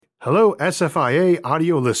Hello SFIA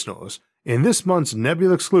audio listeners. In this month's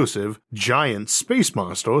Nebula exclusive, Giant Space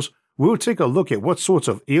Monsters, we'll take a look at what sorts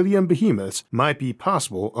of alien behemoths might be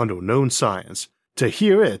possible under known science. To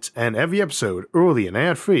hear it and every episode early and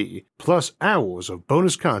ad-free, plus hours of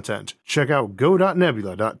bonus content, check out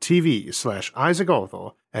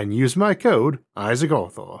go.nebula.tv/IsaacArthur and use my code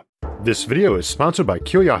IsaacArthur. This video is sponsored by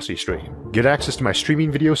CuriosityStream. Get access to my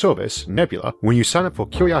streaming video service, Nebula, when you sign up for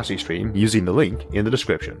CuriosityStream using the link in the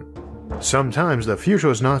description. Sometimes the future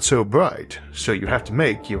is not so bright, so you have to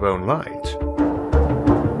make your own light.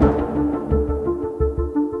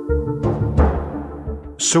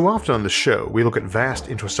 So often on the show, we look at vast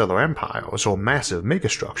interstellar empires or massive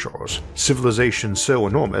megastructures, civilizations so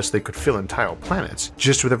enormous they could fill entire planets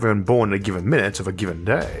just with everyone born in a given minute of a given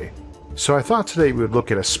day. So I thought today we would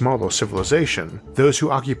look at a smaller civilization, those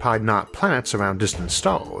who occupied not planets around distant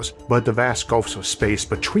stars, but the vast gulfs of space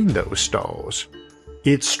between those stars.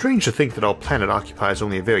 It's strange to think that our planet occupies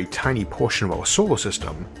only a very tiny portion of our solar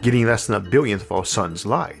system, getting less than a billionth of our sun's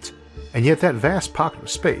light, and yet that vast pocket of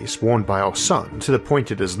space warmed by our sun to the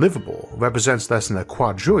point it is livable represents less than a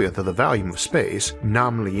quadrillionth of the volume of space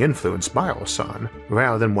nominally influenced by our sun,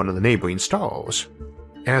 rather than one of the neighboring stars.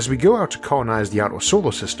 As we go out to colonize the outer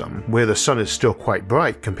solar system, where the sun is still quite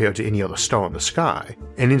bright compared to any other star in the sky,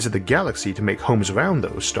 and into the galaxy to make homes around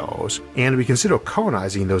those stars, and we consider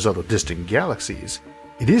colonizing those other distant galaxies,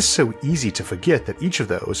 it is so easy to forget that each of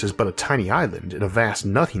those is but a tiny island in a vast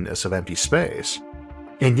nothingness of empty space.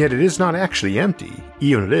 And yet it is not actually empty,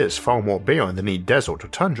 even it is far more barren than any desert or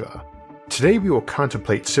tundra. Today we will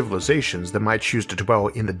contemplate civilizations that might choose to dwell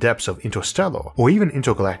in the depths of interstellar or even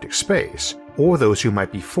intergalactic space, or those who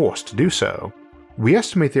might be forced to do so. We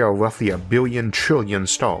estimate there are roughly 1 billion trillion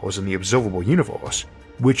stars in the observable universe,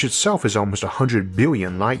 which itself is almost 100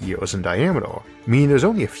 billion light-years in diameter, meaning there's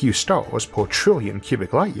only a few stars per trillion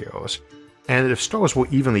cubic light-years, and that if stars were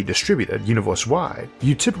evenly distributed universe-wide,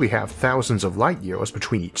 you'd typically have thousands of light-years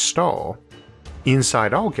between each star.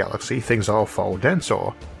 Inside our galaxy, things are far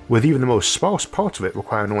denser, with even the most sparse parts of it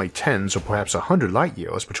requiring only tens or perhaps 100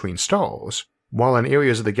 light-years between stars, while in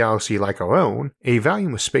areas of the galaxy like our own, a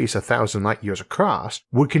volume of space 1,000 light-years across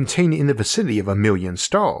would contain in the vicinity of 1 million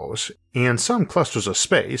stars, and some clusters of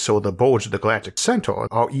space, or the bulge of the galactic center,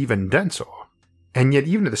 are even denser. And yet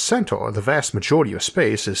even at the center, the vast majority of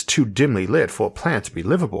space is too dimly lit for a planet to be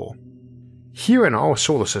livable. Here in our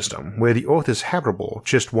solar system, where the Earth is habitable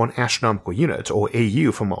just 1 astronomical unit or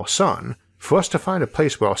AU from our Sun, for us to find a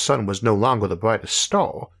place where our Sun was no longer the brightest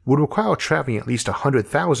star would require traveling at least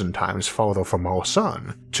 100,000 times farther from our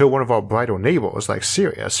Sun, till one of our brighter neighbors like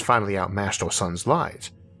Sirius finally outmatched our Sun's light.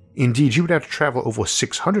 Indeed, you would have to travel over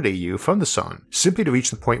 600 AU from the Sun simply to reach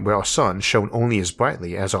the point where our Sun shone only as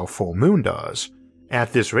brightly as our full moon does.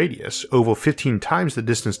 At this radius, over 15 times the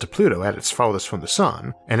distance to Pluto at its farthest from the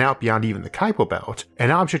Sun, and out beyond even the Kuiper Belt, an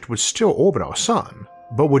object would still orbit our Sun,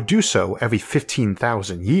 but would do so every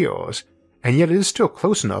 15,000 years, and yet it is still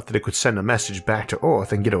close enough that it could send a message back to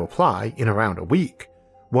Earth and get a reply in around a week,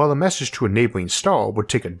 while a message to a neighboring star would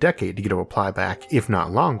take a decade to get a reply back, if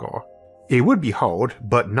not longer. It would be hard,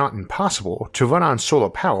 but not impossible, to run on solar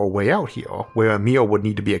power way out here, where a meal would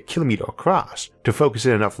need to be a kilometer across to focus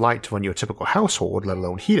in enough light to run your typical household, let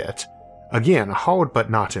alone heat it. Again, hard but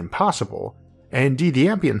not impossible, and indeed the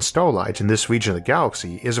ambient starlight in this region of the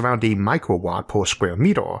galaxy is around a microwatt per square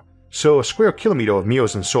meter, so a square kilometer of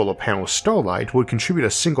mirrors and solar panel starlight would contribute a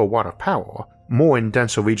single watt of power, more in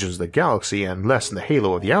denser regions of the galaxy and less in the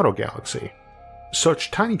halo of the outer galaxy.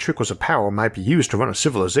 Such tiny trickles of power might be used to run a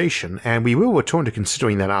civilization, and we will return to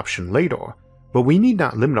considering that option later, but we need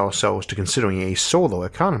not limit ourselves to considering a solar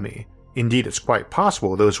economy. Indeed, it's quite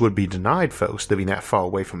possible those would be denied folks living that far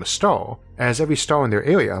away from a star, as every star in their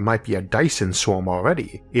area might be a Dyson swarm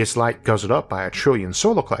already, its light guzzled up by 1 trillion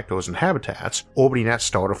solar collectors and habitats orbiting that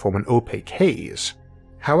star to form an opaque haze.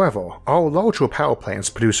 However, our larger power plants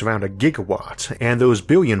produce around 1 gigawatt, and those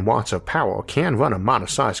billion watts of power can run a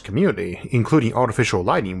modest-sized community, including artificial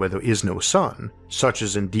lighting where there is no sun, such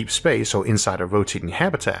as in deep space or inside a rotating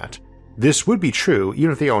habitat. This would be true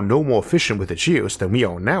even if they are no more efficient with its use than we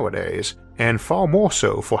are nowadays, and far more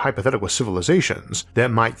so for hypothetical civilizations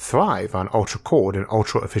that might thrive on ultra-cold and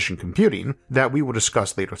ultra-efficient computing that we will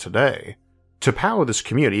discuss later today. To power this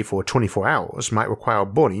community for 24 hours might require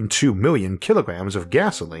burning 2 million kilograms of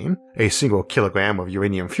gasoline, a single kilogram of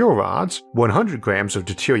uranium fuel rods, 100 grams of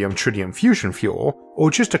deuterium-tritium fusion fuel,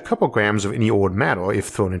 or just a couple grams of any old matter if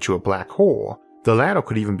thrown into a black hole. The latter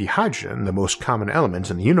could even be hydrogen, the most common element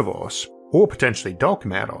in the universe, or potentially dark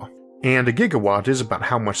matter. And a gigawatt is about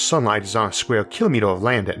how much sunlight is on a square kilometer of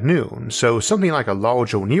land at noon, so something like a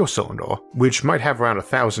large O'Neill cylinder, which might have around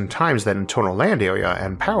 1,000 times that internal land area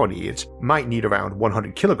and power needs, might need around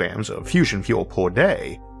 100 kilograms of fusion fuel per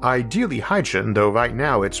day. Ideally hydrogen, though right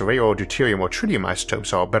now its rare deuterium or tritium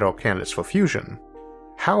isotopes are better candidates for fusion.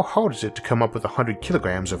 How hard is it to come up with 100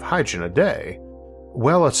 kilograms of hydrogen a day?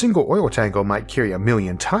 Well, a single oil tanker might carry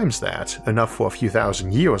 1,000,000 times that, enough for a few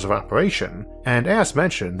thousand years of operation, and as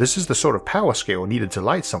mentioned, this is the sort of power scale needed to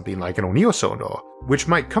light something like an O'Neill cylinder, which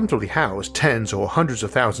might comfortably house tens or hundreds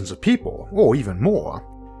of thousands of people, or even more.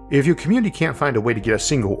 If your community can't find a way to get a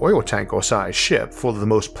single oil tanker-sized ship full of the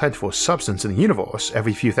most plentiful substance in the universe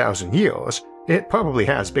every few thousand years, it probably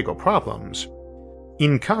has bigger problems.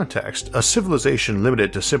 In context, a civilization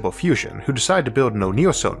limited to simple fusion who decide to build an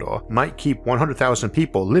O'Neill cylinder might keep 100,000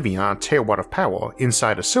 people living on a terawatt of power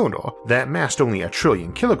inside a cylinder that massed only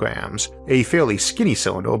 1,000,000,000,000 kilograms, a fairly skinny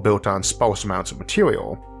cylinder built on sparse amounts of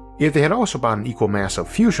material. If they had also bought an equal mass of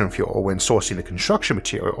fusion fuel when sourcing the construction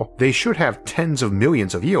material, they should have tens of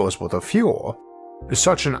millions of years worth of fuel.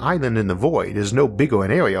 Such an island in the void is no bigger in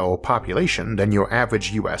area or population than your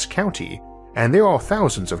average US county, and there are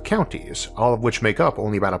thousands of counties, all of which make up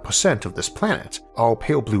only about 1% of this planet, our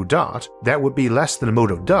pale blue dot, that would be less than a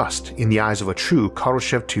mote of dust in the eyes of a true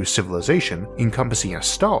Kardashev 2 civilization encompassing a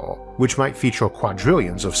star, which might feature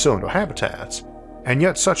quadrillions of cylinder habitats, and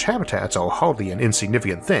yet such habitats are hardly an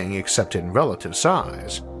insignificant thing except in relative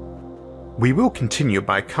size. We will continue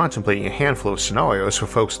by contemplating a handful of scenarios for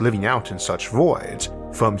folks living out in such voids,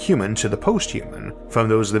 from human to the post-human, from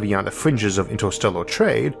those living on the fringes of interstellar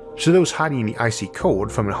trade to those hiding in the icy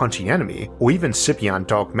cold from a hunting enemy, or even sipping on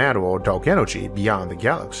dark matter or dark energy beyond the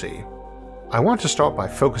galaxy. I want to start by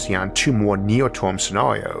focusing on two more near-term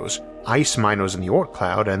scenarios: ice miners in the Oort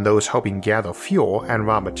cloud and those helping gather fuel and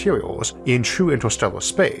raw materials in true interstellar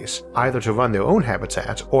space, either to run their own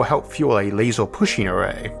habitat or help fuel a laser pushing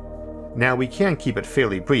array. Now, we can keep it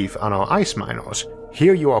fairly brief on our ice miners.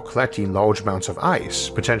 Here you are collecting large amounts of ice,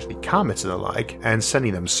 potentially comets and the like, and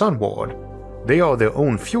sending them sunward. They are their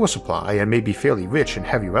own fuel supply and may be fairly rich in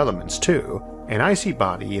heavier elements too. An icy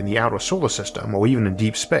body in the outer solar system or even in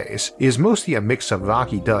deep space is mostly a mix of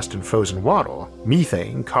rocky dust and frozen water,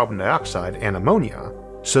 methane, carbon dioxide, and ammonia,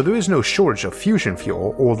 so there is no shortage of fusion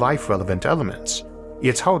fuel or life-relevant elements.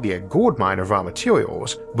 It's hardly a gold mine of raw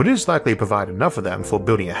materials, but it is likely to provide enough of them for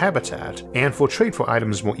building a habitat and for trade for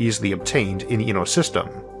items more easily obtained in the inner system.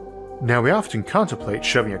 Now, we often contemplate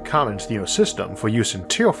shoving a comet into the inner system for use in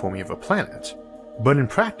terraforming of a planet, but in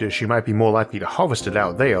practice you might be more likely to harvest it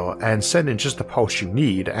out there and send in just the parts you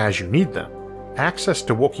need as you need them. Access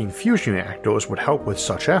to working fusion reactors would help with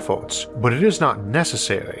such efforts, but it is not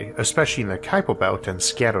necessary, especially in the Kuiper Belt and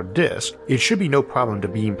scattered disk. It should be no problem to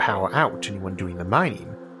beam power out to anyone doing the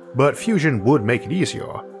mining, but fusion would make it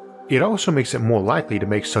easier. It also makes it more likely to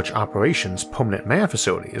make such operations permanent man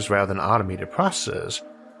facilities rather than automated processes.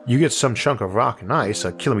 You get some chunk of rock and ice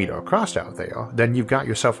a kilometer across out there, then you've got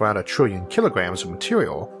yourself around 1,000,000,000,000 kilograms of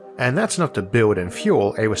material, and that's enough to build and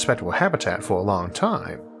fuel a respectable habitat for a long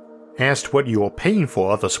time. As to what you are paying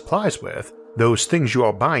for other supplies with, those things you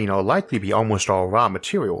are buying are likely to be almost all raw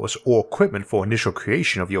materials or equipment for initial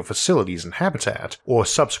creation of your facilities and habitat, or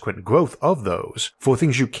subsequent growth of those, for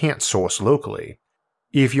things you can't source locally.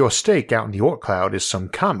 If your stake out in the Oort cloud is some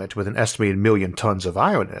comet with an estimated 1,000,000 tons of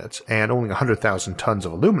iron in it and only 100,000 tons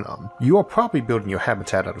of aluminum, you are probably building your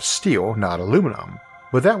habitat out of steel, not aluminum,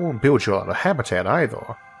 but that won't build you out of habitat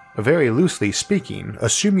either. Very loosely speaking,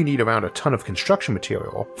 assume you need around a ton of construction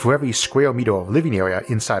material for every square meter of living area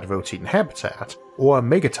inside a rotating habitat, or a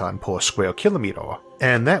megaton per square kilometer,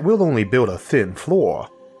 and that will only build a thin floor.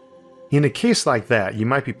 In a case like that, you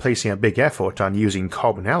might be placing a big effort on using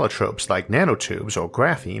carbon allotropes like nanotubes or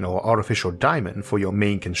graphene or artificial diamond for your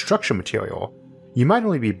main construction material. You might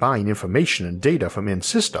only be buying information and data from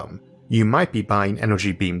in-system. You might be buying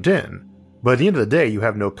energy beamed in. But at the end of the day, you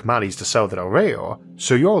have no commodities to sell that are rare,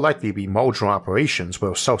 so you're likely to be marginal operations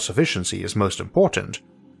where self-sufficiency is most important.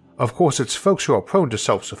 Of course, it's folks who are prone to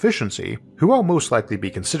self-sufficiency who are most likely to be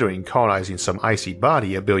considering colonizing some icy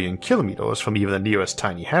body 1,000,000,000 kilometers from even the nearest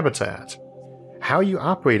tiny habitat. How you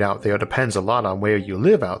operate out there depends a lot on where you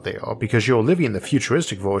live out there, because you're living in the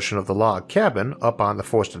futuristic version of the log cabin up on the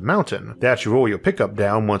forested mountain that you roll your pickup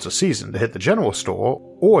down once a season to hit the general store,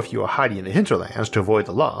 or if you are hiding in the hinterlands to avoid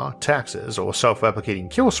the law, taxes, or self-replicating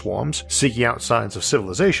kill swarms seeking out signs of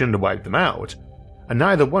civilization to wipe them out. And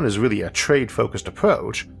neither one is really a trade-focused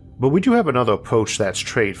approach, but we do have another approach that's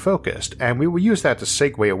trade-focused, and we will use that to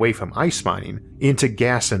segue away from ice mining into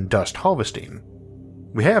gas and dust harvesting.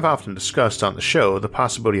 We have often discussed on the show the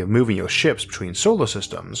possibility of moving your ships between solar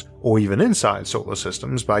systems, or even inside solar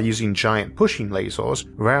systems, by using giant pushing lasers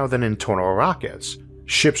rather than internal rockets,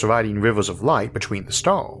 ships riding rivers of light between the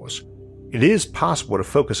stars. It is possible to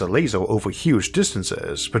focus a laser over huge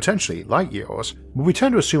distances, potentially light years, but we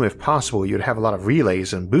tend to assume if possible you'd have a lot of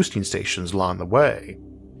relays and boosting stations along the way.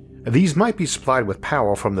 These might be supplied with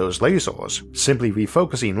power from those lasers, simply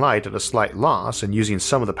refocusing light at a slight loss and using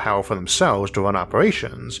some of the power for themselves to run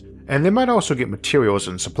operations, and they might also get materials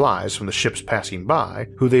and supplies from the ships passing by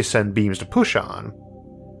who they send beams to push on.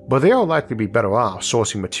 But they are likely to be better off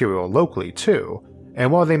sourcing material locally too,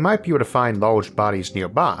 and while they might be able to find large bodies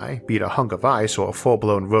nearby, be it a hunk of ice or a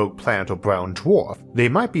full-blown rogue planet or brown dwarf, they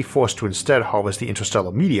might be forced to instead harvest the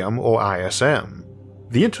interstellar medium or ISM.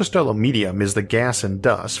 The interstellar medium is the gas and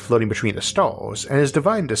dust floating between the stars and is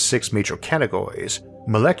divided into 6 major categories: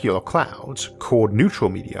 molecular clouds, cold neutral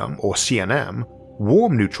medium or CNM,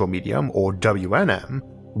 warm neutral medium or WNM,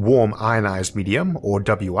 warm ionized medium or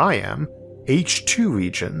WIM, H2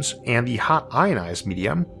 regions, and the hot ionized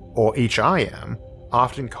medium or HIM,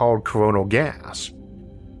 often called coronal gas.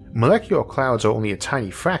 Molecular clouds are only a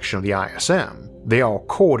tiny fraction of the ISM. They are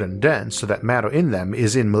cold and dense so that matter in them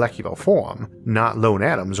is in molecular form, not lone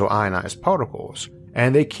atoms or ionized particles,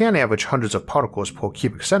 and they can average hundreds of particles per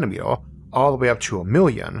cubic centimeter, all the way up to 1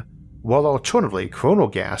 million, while alternatively coronal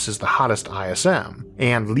gas is the hottest ISM,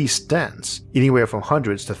 and least dense, anywhere from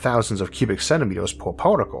hundreds to thousands of cubic centimeters per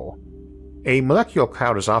particle. A molecular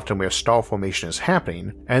cloud is often where star formation is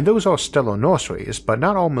happening, and those are stellar nurseries, but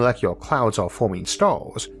not all molecular clouds are forming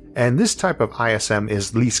stars, and this type of ISM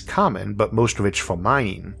is least common but most rich for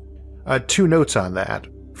mining. 2 notes on that.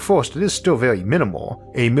 First, it is still very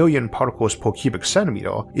minimal. 1 million particles per cubic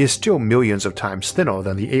centimeter is still millions of times thinner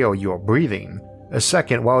than the air you are breathing.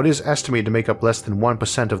 Second, while it is estimated to make up less than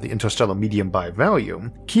 1% of the interstellar medium by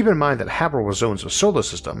volume, keep in mind that habitable zones of solar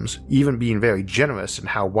systems, even being very generous in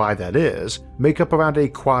how wide that is, make up around a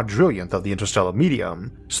quadrillionth of the interstellar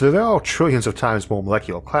medium, so there are trillions of times more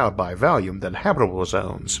molecular cloud by volume than habitable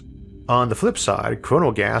zones. On the flip side,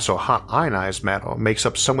 coronal gas or hot ionized matter makes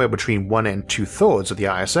up somewhere between 1 and 2/3 of the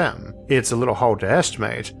ISM. It's a little hard to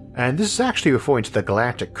estimate, and this is actually referring to the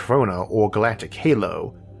galactic corona or galactic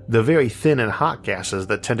halo, the very thin and hot gases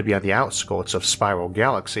that tend to be on the outskirts of spiral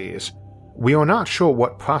galaxies. We are not sure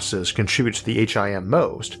what processes contribute to the HIM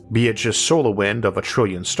most, be it just solar wind of 1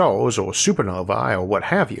 trillion stars or supernovae or what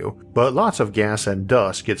have you, but lots of gas and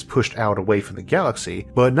dust gets pushed out away from the galaxy,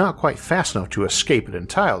 but not quite fast enough to escape it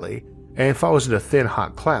entirely, and falls into thin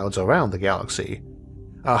hot clouds around the galaxy.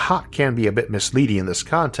 Hot can be a bit misleading in this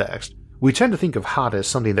context. We tend to think of hot as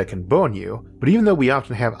something that can burn you, but even though we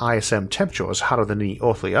often have ISM temperatures hotter than any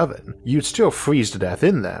earthly oven, you'd still freeze to death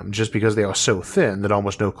in them just because they are so thin that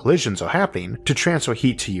almost no collisions are happening to transfer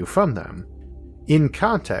heat to you from them. In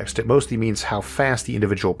context, it mostly means how fast the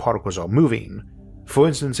individual particles are moving. For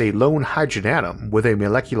instance, a lone hydrogen atom with a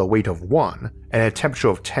molecular weight of 1 and a temperature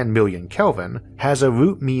of 10 million Kelvin has a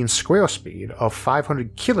root mean square speed of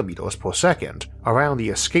 500 kilometers per second around the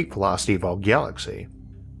escape velocity of our galaxy.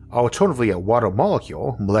 Alternatively, a water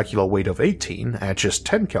molecule, molecular weight of 18 at just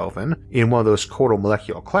 10 Kelvin in one of those coronal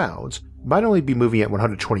molecular clouds, might only be moving at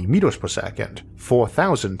 120 meters per second,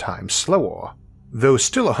 4,000 times slower, though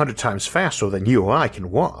still 100 times faster than you or I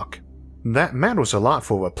can walk. That matters a lot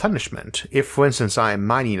for replenishment. If, for instance, I am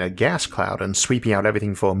mining a gas cloud and sweeping out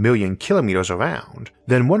everything for 1 million kilometers around,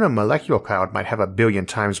 then one in a molecular cloud might have 1 billion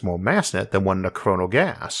times more mass in it than one in a coronal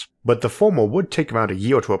gas, but the former would take around a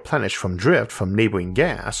year to replenish from drift from neighboring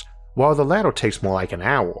gas, while the latter takes more like an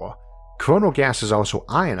hour. Coronal gas is also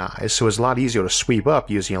ionized, so it's a lot easier to sweep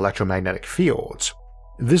up using electromagnetic fields.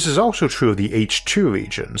 This is also true of the H2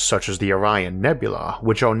 regions, such as the Orion Nebula,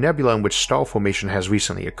 which are nebula in which star formation has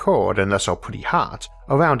recently occurred and thus are pretty hot,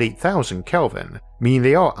 around 8,000 Kelvin, meaning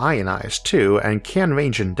they are ionized too and can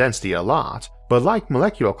range in density a lot, but like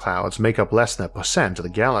molecular clouds make up less than 1% of the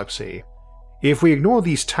galaxy. If we ignore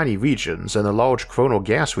these tiny regions and the large coronal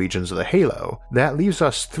gas regions of the halo, that leaves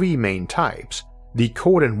us 3 main types: the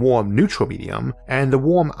cold and warm neutral medium, and the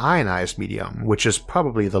warm ionized medium, which is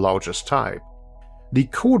probably the largest type. The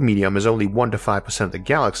cold medium is only 1 to 5% of the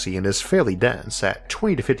galaxy and is fairly dense at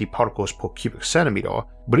 20 to 50 particles per cubic centimeter,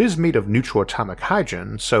 but is made of neutral atomic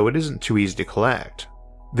hydrogen, so it isn't too easy to collect.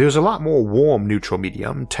 There's a lot more warm neutral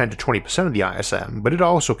medium, 10 to 20% of the ISM, but it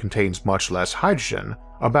also contains much less hydrogen,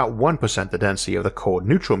 about 1% the density of the cold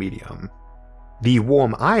neutral medium. The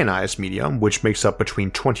warm ionized medium, which makes up between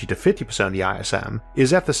 20 to 50% of the ISM,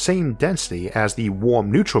 is at the same density as the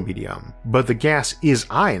warm neutral medium, but the gas is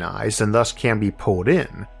ionized and thus can be pulled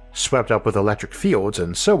in, swept up with electric fields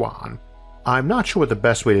and so on. I'm not sure what the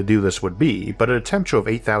best way to do this would be, but at a temperature of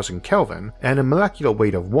 8000 Kelvin and a molecular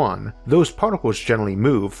weight of 1, those particles generally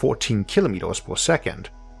move 14 kilometers per second.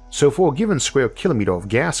 So for a given square kilometer of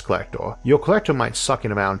gas collector, your collector might suck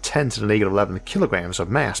in around 10 to the negative 11 kilograms of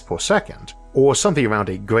mass per second, or something around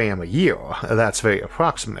a gram a year. That's very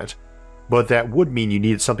approximate. But that would mean you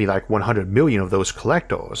needed something like 100 million of those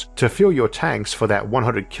collectors to fill your tanks for that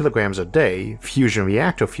 100 kilograms a day fusion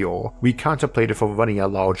reactor fuel we contemplated for running a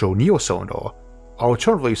large O'Neill cylinder.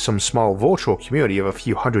 Alternatively, some small virtual community of a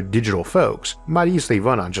few hundred digital folks might easily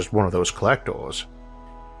run on just one of those collectors.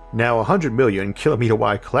 Now, 100 million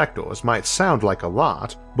kilometer-wide collectors might sound like a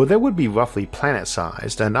lot, but they would be roughly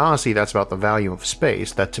planet-sized, and honestly that's about the volume of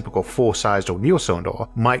space that typical full-sized O'Neill cylinder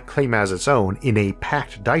might claim as its own in a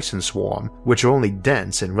packed Dyson swarm, which are only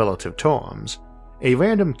dense in relative terms. A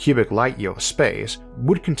random cubic light-year of space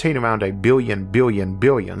would contain around a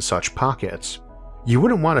billion such pockets. You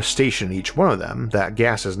wouldn't want to station each one of them, that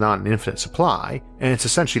gas is not an infinite supply, and it's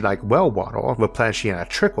essentially like well water replenishing at a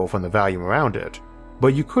trickle from the volume around it.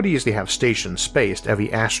 But you could easily have stations spaced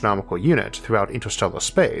every astronomical unit throughout interstellar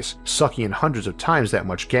space, sucking in hundreds of times that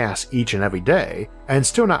much gas each and every day, and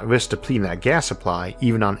still not risk depleting that gas supply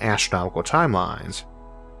even on astronomical timelines.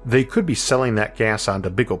 They could be selling that gas onto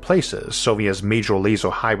bigger places, serving as major laser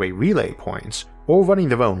highway relay points, or running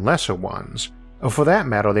their own lesser ones. Or for that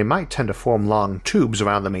matter, they might tend to form long tubes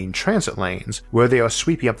around the main transit lanes, where they are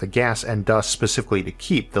sweeping up the gas and dust specifically to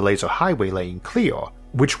keep the laser highway lane clear,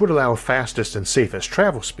 which would allow fastest and safest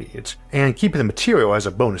travel speeds, and keeping the material as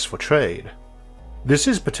a bonus for trade. This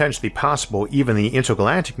is potentially possible even in the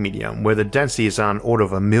intergalactic medium, where the density is on order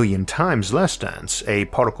of 1,000,000 times less dense, a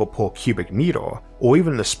particle per cubic meter, or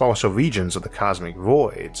even in the sparser regions of the cosmic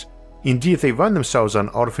voids. Indeed, if they run themselves on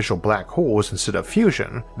artificial black holes instead of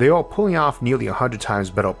fusion, they are pulling off nearly 100 times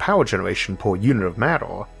better power generation per unit of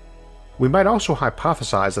matter. We might also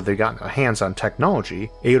hypothesize that they've gotten their hands on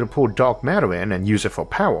technology able to pull dark matter in and use it for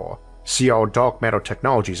power. See our Dark Matter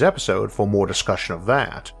Technologies episode for more discussion of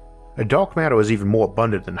that. Dark matter is even more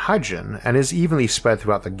abundant than hydrogen and is evenly spread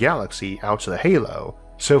throughout the galaxy out to the halo,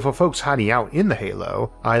 so for folks hiding out in the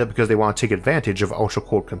halo, either because they want to take advantage of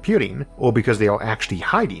ultra-cold computing or because they are actually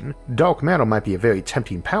hiding, dark matter might be a very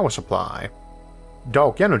tempting power supply.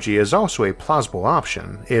 Dark energy is also a plausible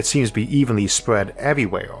option. It seems to be evenly spread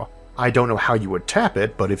everywhere. I don't know how you would tap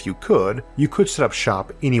it, but if you could set up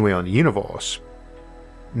shop anywhere in the universe.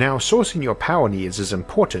 Now, sourcing your power needs is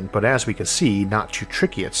important, but as we can see, not too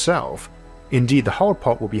tricky itself. Indeed, the hard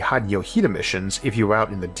part will be hiding your heat emissions if you're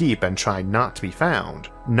out in the deep and try not to be found,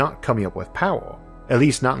 not coming up with power. At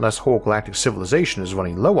least not unless whole galactic civilization is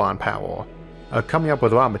running low on power. Coming up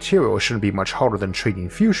with raw material shouldn't be much harder than trading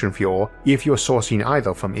fusion fuel if you're sourcing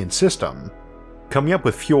either from in-system. Coming up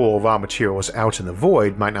with fuel or raw materials out in the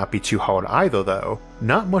void might not be too hard either though.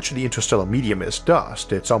 Not much of the interstellar medium is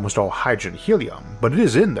dust, it's almost all hydrogen helium, but it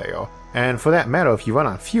is in there, and for that matter if you run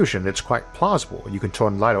on fusion it's quite plausible you can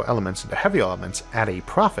turn lighter elements into heavy elements at a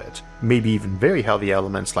profit, maybe even very heavy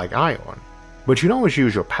elements like iron. But you can always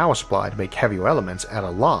use your power supply to make heavier elements at a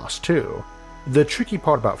loss too. The tricky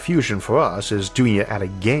part about fusion for us is doing it at a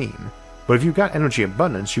gain, but if you've got energy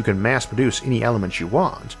abundance you can mass produce any element you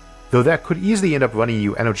want, though that could easily end up running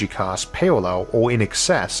you energy costs parallel or in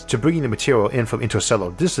excess to bringing the material in from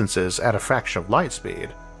interstellar distances at a fraction of light speed.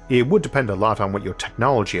 It would depend a lot on what your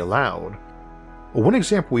technology allowed. One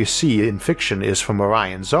example we see in fiction is from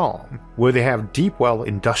Orion's Arm, where they have deep well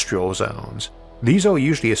industrial zones. These are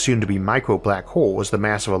usually assumed to be micro black holes the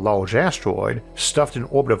mass of a large asteroid stuffed in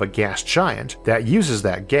orbit of a gas giant that uses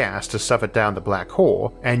that gas to stuff it down the black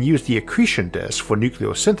hole and use the accretion disk for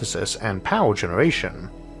nuclear synthesis and power generation.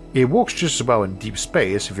 It works just as well in deep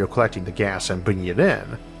space if you're collecting the gas and bringing it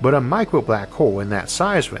in, but a micro black hole in that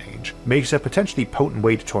size range makes a potentially potent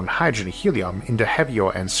way to turn hydrogen and helium into heavier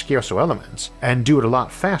and scarcer elements, and do it a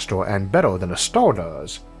lot faster and better than a star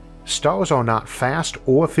does. Stars are not fast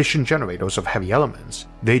or efficient generators of heavy elements,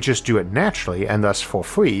 they just do it naturally and thus for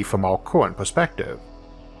free from our current perspective.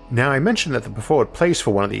 Now I mentioned that the preferred place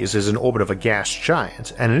for one of these is in orbit of a gas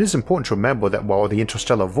giant, and it is important to remember that while the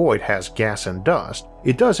interstellar void has gas and dust,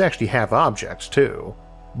 it does actually have objects too.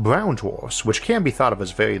 Brown dwarfs, which can be thought of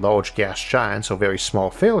as very large gas giants or very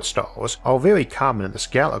small failed stars, are very common in this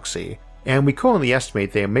galaxy, and we currently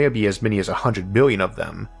estimate there may be as many as 100 billion of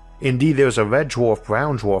them. Indeed, there's a red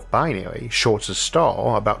dwarf-brown dwarf binary, Schwarz's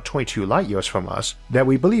star, about 22 light-years from us, that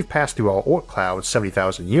we believe passed through our Oort cloud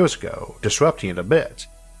 70,000 years ago, disrupting it a bit.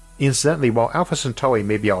 Incidentally, while Alpha Centauri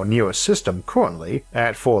may be our nearest system currently,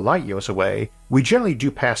 at 4 light-years away, we generally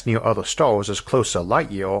do pass near other stars as close to a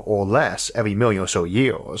light-year or less every million or so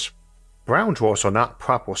years. Brown dwarfs are not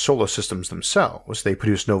proper solar systems themselves, they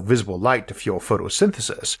produce no visible light to fuel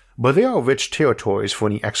photosynthesis, but they are rich territories for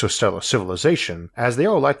any exostellar civilization, as they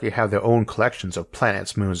all likely have their own collections of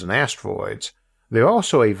planets, moons, and asteroids. There are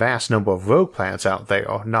also a vast number of rogue planets out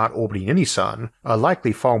there not orbiting any sun,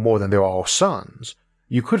 likely far more than there are suns.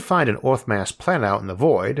 You could find an Earth-mass planet out in the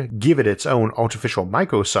void, give it its own artificial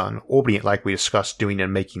microsun orbiting it like we discussed doing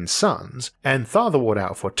in Making Suns, and thaw the wood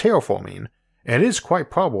out for terraforming, and it is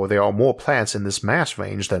quite probable there are more planets in this mass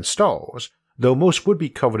range than stars, though most would be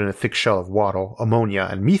covered in a thick shell of water, ammonia,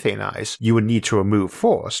 and methane ice you would need to remove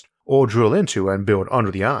first, or drill into and build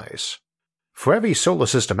under the ice. For every solar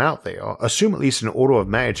system out there, assume at least an order of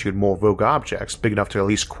magnitude more rogue objects big enough to at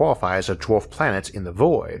least qualify as a dwarf planet in the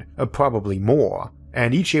void, probably more,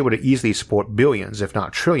 and each able to easily support billions if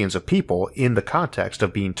not trillions of people in the context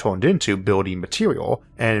of being turned into building material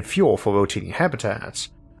and fuel for rotating habitats.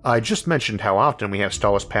 I just mentioned how often we have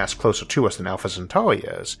stars pass closer to us than Alpha Centauri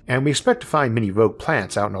is, and we expect to find many rogue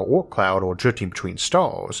planets out in our Oort cloud or drifting between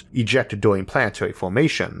stars, ejected during planetary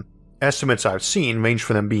formation. Estimates I've seen range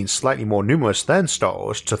from them being slightly more numerous than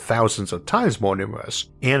stars to thousands of times more numerous,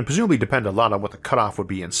 and presumably depend a lot on what the cutoff would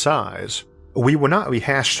be in size. We will not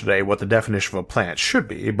rehash today what the definition of a planet should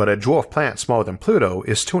be, but a dwarf planet smaller than Pluto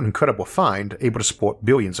is still an incredible find able to support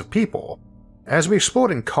billions of people. As we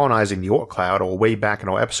explored in colonizing the Oort cloud or way back in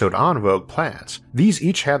our episode on rogue planets, these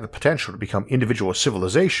each have the potential to become individual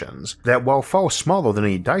civilizations that, while far smaller than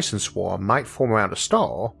any Dyson swarm might form around a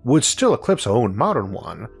star, would still eclipse our own modern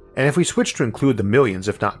one. And if we switch to include the millions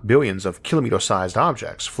if not billions of kilometer-sized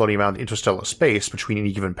objects floating around interstellar space between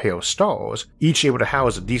any given pair of stars, each able to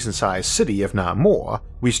house a decent-sized city if not more,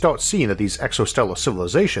 we start seeing that these exostellar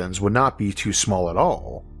civilizations would not be too small at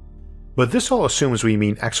all. But this all assumes we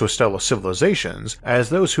mean exostellar civilizations as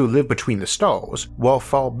those who live between the stars, while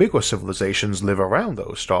far bigger civilizations live around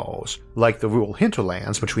those stars, like the rural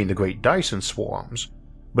hinterlands between the great Dyson swarms.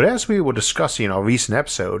 But as we were discussing in our recent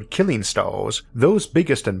episode, Killing Stars, those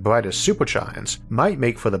biggest and brightest supergiants might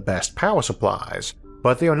make for the best power supplies,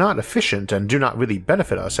 but they are not efficient and do not really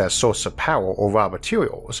benefit us as sources of power or raw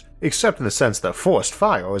materials, except in the sense that forest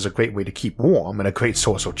fire is a great way to keep warm and a great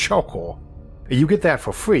source of charcoal. You get that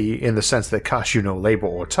for free in the sense that it costs you no labor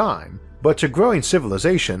or time, but to growing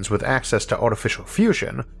civilizations with access to artificial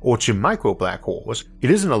fusion or to micro-black holes, it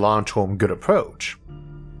isn't a long-term good approach.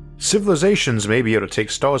 Civilizations may be able to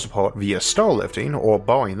take stars apart via starlifting, or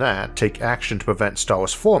barring that, take action to prevent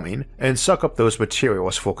stars forming and suck up those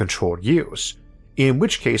materials for controlled use, in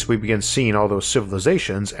which case we begin seeing all those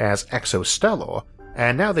civilizations as exostellar,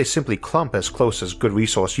 and now they simply clump as close as good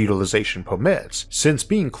resource utilization permits, since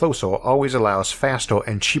being closer always allows faster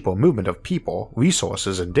and cheaper movement of people,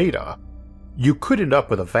 resources, and data. You could end up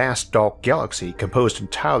with a vast dark galaxy composed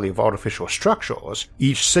entirely of artificial structures,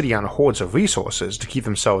 each sitting on hordes of resources to keep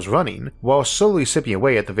themselves running, while slowly sipping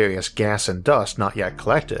away at the various gas and dust not yet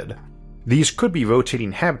collected. These could be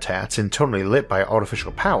rotating habitats internally lit by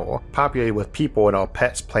artificial power, populated with people and our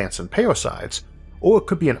pets, plants, and parasites, or it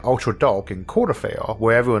could be an ultra-dark and cold affair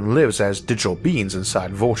where everyone lives as digital beings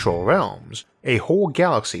inside virtual realms, a whole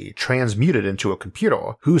galaxy transmuted into a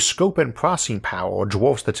computer whose scope and processing power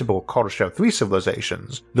dwarfs the typical Kardashev 3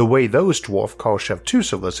 civilizations, the way those dwarf Kardashev 2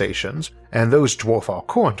 civilizations, and those dwarf our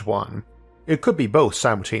current one. It could be both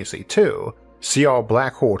simultaneously too. See our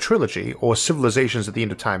Black Hole Trilogy or Civilizations at the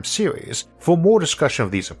End of Time series for more discussion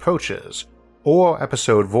of these approaches, or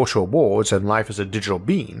episode Virtual Worlds and Life as a Digital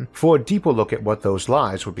Being for a deeper look at what those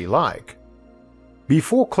lives would be like.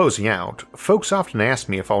 Before closing out, folks often ask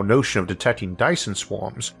me if our notion of detecting Dyson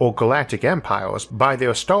swarms or galactic empires by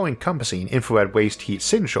their star-encompassing infrared waste heat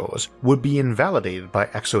signatures would be invalidated by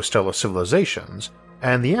exostellar civilizations,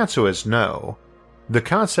 and the answer is no. The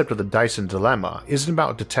concept of the Dyson dilemma isn't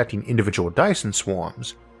about detecting individual Dyson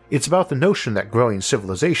swarms, it's about the notion that growing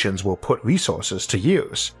civilizations will put resources to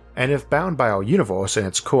use, and if bound by our universe and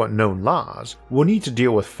its current known laws, we'll need to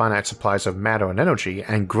deal with finite supplies of matter and energy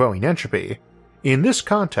and growing entropy. In this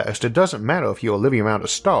context, it doesn't matter if you're living around a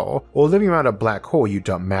star or living around a black hole you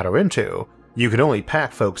dump matter into, you can only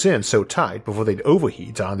pack folks in so tight before they'd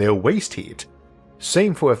overheat on their waste heat.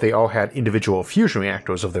 Same for if they all had individual fusion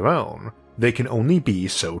reactors of their own, they can only be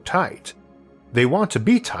so tight. They want to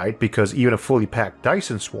be tight because even a fully packed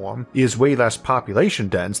Dyson swarm is way less population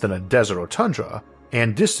dense than a desert or tundra,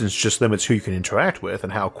 and distance just limits who you can interact with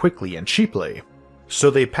and how quickly and cheaply. So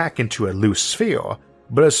they pack into a loose sphere,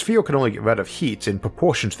 but a sphere can only get rid of heat in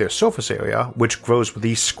proportion to their surface area, which grows with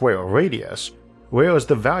each square radius, whereas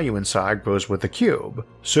the volume inside grows with the cube.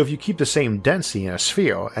 So if you keep the same density in a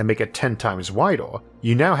sphere and make it 10 times wider,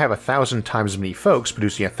 you now have 1,000 times as many folks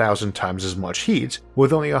producing 1,000 times as much heat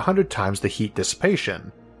with only 100 times the heat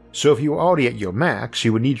dissipation. So if you were already at your max,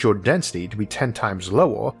 you would need your density to be 10 times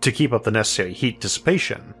lower to keep up the necessary heat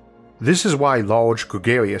dissipation. This is why large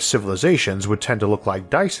gregarious civilizations would tend to look like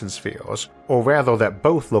Dyson spheres, or rather that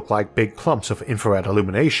both look like big clumps of infrared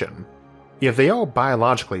illumination. If they are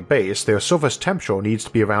biologically based, their surface temperature needs to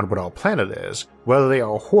be around what our planet is, whether they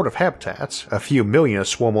are a horde of habitats, a few million a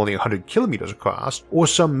swarm only 100 kilometers across, or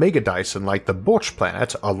some mega Dyson like the Borch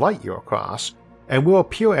planet a light year across, and will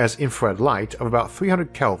appear as infrared light of about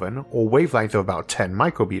 300 Kelvin or wavelength of about 10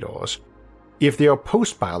 micrometers. If they are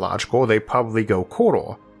post-biological, they probably go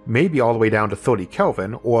quarter, maybe all the way down to 30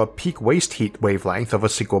 Kelvin or a peak waste heat wavelength of a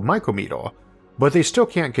single micrometer, but they still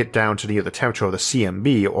can't get down to near the temperature of the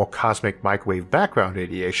CMB or cosmic microwave background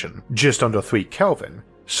radiation, just under 3 Kelvin,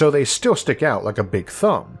 so they still stick out like a big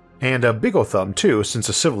thumb. And a bigger thumb too, since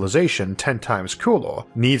a civilization 10 times cooler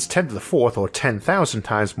needs 10 to the 4th or 10,000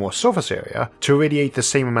 times more surface area to radiate the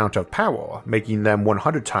same amount of power, making them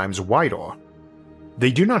 100 times wider.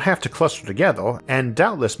 They do not have to cluster together, and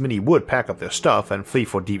doubtless many would pack up their stuff and flee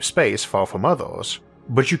for deep space far from others.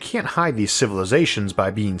 But you can't hide these civilizations by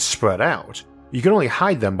being spread out. You can only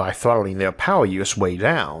hide them by throttling their power use way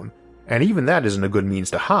down, and even that isn't a good means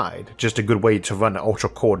to hide, just a good way to run an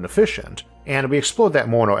ultra-core and efficient, and we explored that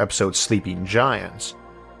more in our episode Sleeping Giants.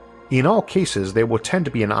 In all cases, there will tend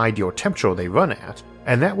to be an ideal temperature they run at,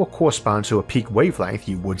 and that will correspond to a peak wavelength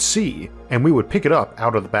you would see, and we would pick it up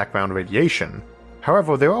out of the background radiation.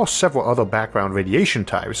 However, there are several other background radiation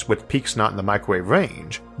types with peaks not in the microwave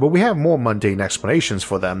range, but we have more mundane explanations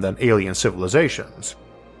for them than alien civilizations.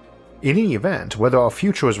 In any event, whether our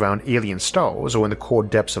future is around alien stars or in the core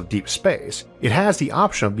depths of deep space, it has the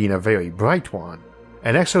option of being a very bright one,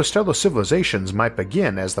 and exostellar civilizations might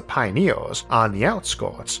begin as the pioneers on the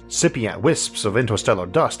outskirts, sipping at wisps of interstellar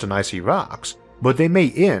dust and icy rocks, but they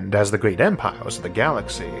may end as the great empires of the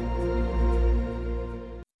galaxy.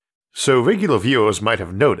 So regular viewers might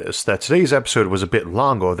have noticed that today's episode was a bit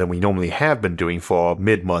longer than we normally have been doing for our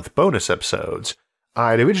mid-month bonus episodes.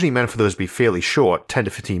 I'd originally meant for those to be fairly short 10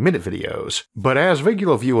 to 15 minute videos, but as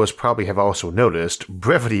regular viewers probably have also noticed,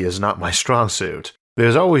 brevity is not my strong suit.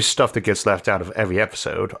 There's always stuff that gets left out of every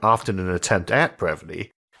episode, often in an attempt at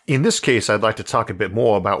brevity. In this case, I'd like to talk a bit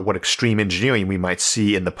more about what extreme engineering we might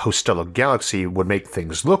see in the post-stellar galaxy would make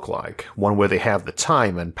things look like, one where they have the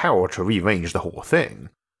time and power to rearrange the whole thing.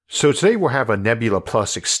 So today we'll have a Nebula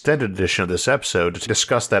Plus extended edition of this episode to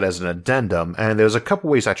discuss that as an addendum, and there's a couple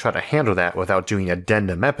ways I try to handle that without doing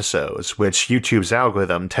addendum episodes, which YouTube's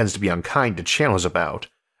algorithm tends to be unkind to channels about.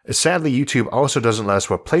 Sadly, YouTube also doesn't let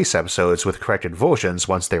us replace episodes with corrected versions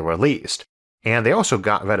once they're released, and they also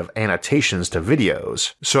got rid of annotations to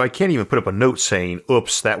videos, so I can't even put up a note saying,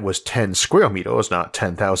 oops, that was 10 square meters, not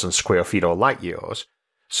 10,000 square feet or light years.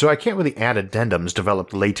 So I can't really add addendums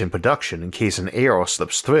developed late in production in case an error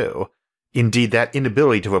slips through. Indeed, that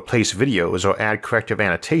inability to replace videos or add corrective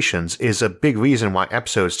annotations is a big reason why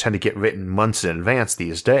episodes tend to get written months in advance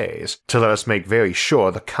these days, to let us make very sure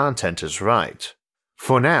the content is right.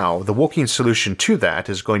 For now, the working solution to that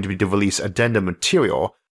is going to be to release addendum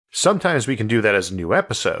material. Sometimes we can do that as a new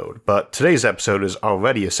episode, but today's episode is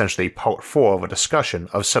already essentially part 4 of a discussion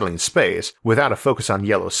of settling space without a focus on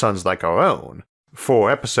yellow suns like our own.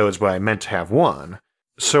 4 episodes where I meant to have 1.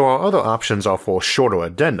 So our other options are for shorter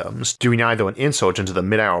addendums, doing either an insert into the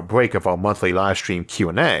mid-hour break of our monthly livestream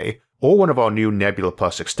Q&A, or one of our new Nebula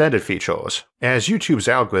Plus extended features, as YouTube's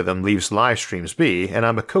algorithm leaves livestreams be, and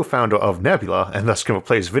I'm a co-founder of Nebula and thus can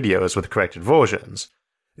replace videos with corrected versions.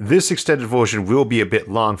 This extended version will be a bit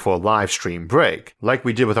long for a livestream break, like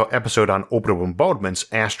we did with our episode on Orbital Bombardment's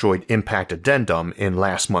Asteroid Impact Addendum in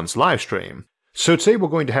last month's livestream. So today we're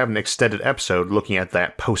going to have an extended episode looking at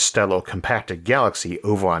that post-stellar compacted galaxy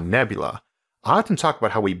over on Nebula. I often talk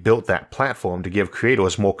about how we built that platform to give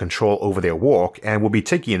creators more control over their work, and we'll be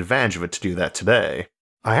taking advantage of it to do that today.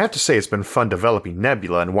 I have to say it's been fun developing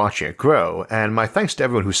Nebula and watching it grow, and my thanks to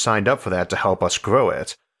everyone who signed up for that to help us grow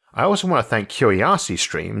it. I also want to thank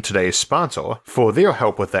CuriosityStream, today's sponsor, for their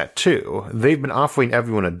help with that too. They've been offering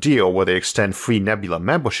everyone a deal where they extend free Nebula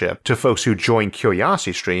membership to folks who join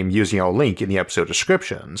CuriosityStream using our link in the episode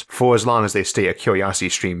descriptions, for as long as they stay a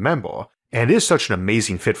CuriosityStream member. And it is such an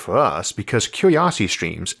amazing fit for us because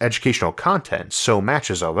CuriosityStream's educational content so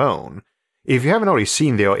matches our own. If you haven't already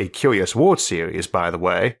seen their A Curious World series, by the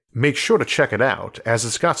way, make sure to check it out, as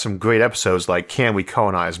it's got some great episodes like Can We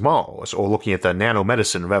Colonize Mars, or looking at the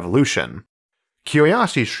nanomedicine revolution.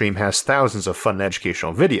 CuriosityStream has thousands of fun and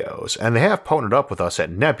educational videos, and they have partnered up with us at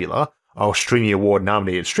Nebula, our Streamy Award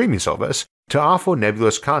nominated streaming service, to offer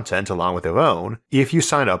Nebula's content along with their own if you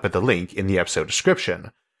sign up at the link in the episode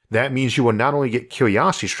description. That means you will not only get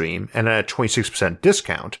CuriosityStream and at a 26%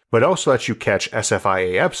 discount, but also lets you catch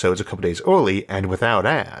SFIA episodes a couple days early and without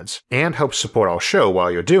ads, and helps support our show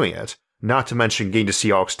while you're doing it, not to mention getting to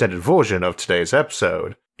see our extended version of today's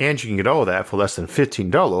episode, and you can get all that for less than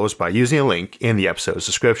 $15 by using a link in the episode's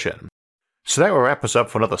description. So that will wrap us up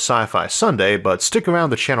for another Sci-Fi Sunday, but stick around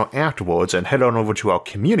the channel afterwards and head on over to our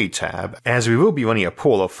community tab, as we will be running a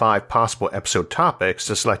poll of 5 possible episode topics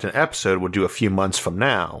to select an episode we'll do a few months from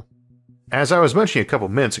now. As I was mentioning a couple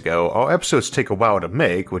minutes ago, our episodes take a while to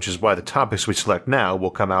make, which is why the topics we select now will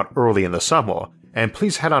come out early in the summer, and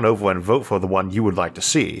please head on over and vote for the one you would like to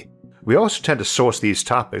see. We also tend to source these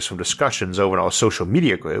topics from discussions over in our social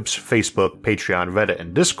media groups, Facebook, Patreon, Reddit,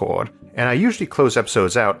 and Discord, and I usually close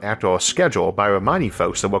episodes out after our schedule by reminding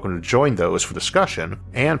folks they're welcome to join those for discussion,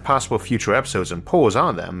 and possible future episodes and polls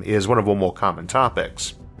on them is one of our more common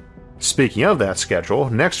topics. Speaking of that schedule,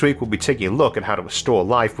 next week we'll be taking a look at how to restore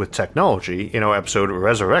life with technology in our episode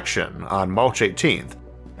Resurrection on March 18th,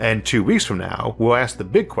 and 2 weeks from now we'll ask the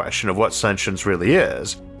big question of what sentience really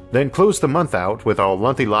is, then close the month out with our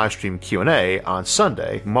monthly livestream Q&A on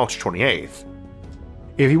Sunday, March 28th.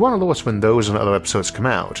 If you want to know us when those and other episodes come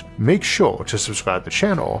out, make sure to subscribe to the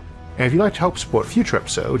channel, and if you'd like to help support future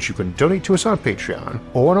episodes, you can donate to us on Patreon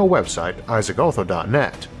or on our website,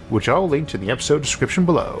 isaacarthur.net, which I'll link to in the episode description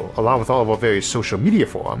below, along with all of our various social media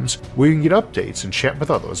forums, where you can get updates and chat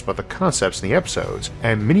with others about the concepts in the episodes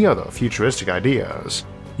and many other futuristic ideas.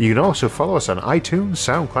 You can also follow us on iTunes,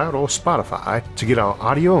 SoundCloud, or Spotify to get our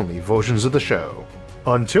audio-only versions of the show.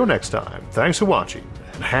 Until next time, thanks for watching,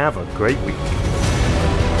 and have a great week.